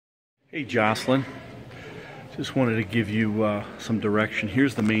Hey Jocelyn, just wanted to give you some direction.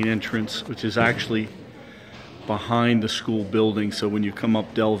 Here's the main entrance, which is actually behind the school building. So when you come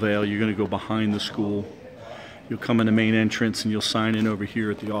up Del Valle, you're going to go behind the school. You'll come in the main entrance and you'll sign in over here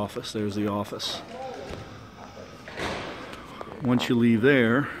at the office. There's the office. Once you leave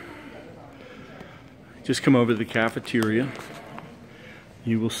there, just come over to the cafeteria.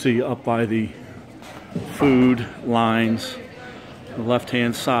 You will see up by the food lines, the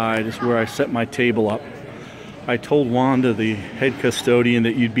left-hand side is where I set my table up. I told Wanda, the head custodian,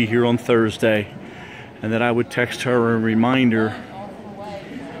 that you'd be here on Thursday and that I would text her a reminder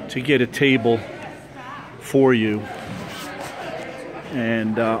to get a table for you.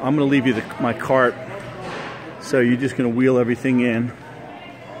 And I'm going to leave you my cart, so you're just going to wheel everything in.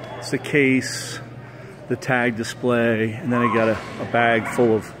 It's the case, the tag display, and then I got a bag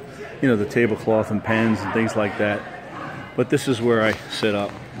full of, you know, the tablecloth and pens and things like that. But this is where I sit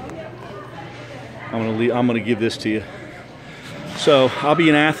up. I'm gonna give this to you. So I'll be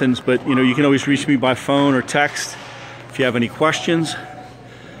in Athens, but you know, you can always reach me by phone or text if you have any questions.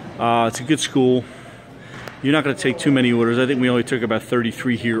 It's a good school. You're not going to take too many orders. I think we only took about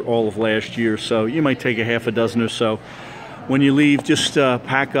 33 here all of last year, so you might take a half a dozen or so. When you leave, just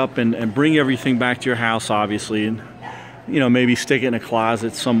pack up and bring everything back to your house, obviously, and you know, maybe stick it in a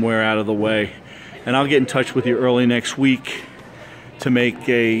closet somewhere out of the way. And I'll get in touch with you early next week to make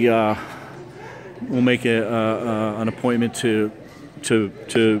a we'll make an appointment to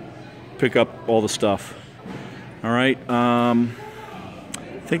pick up all the stuff. All right. I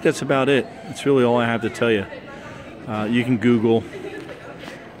think that's about it. That's really all I have to tell you. You can Google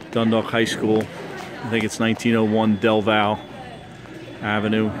Dundalk High School. I think it's 1901 Del Valle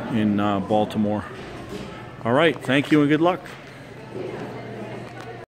Avenue in Baltimore. All right. Thank you and good luck.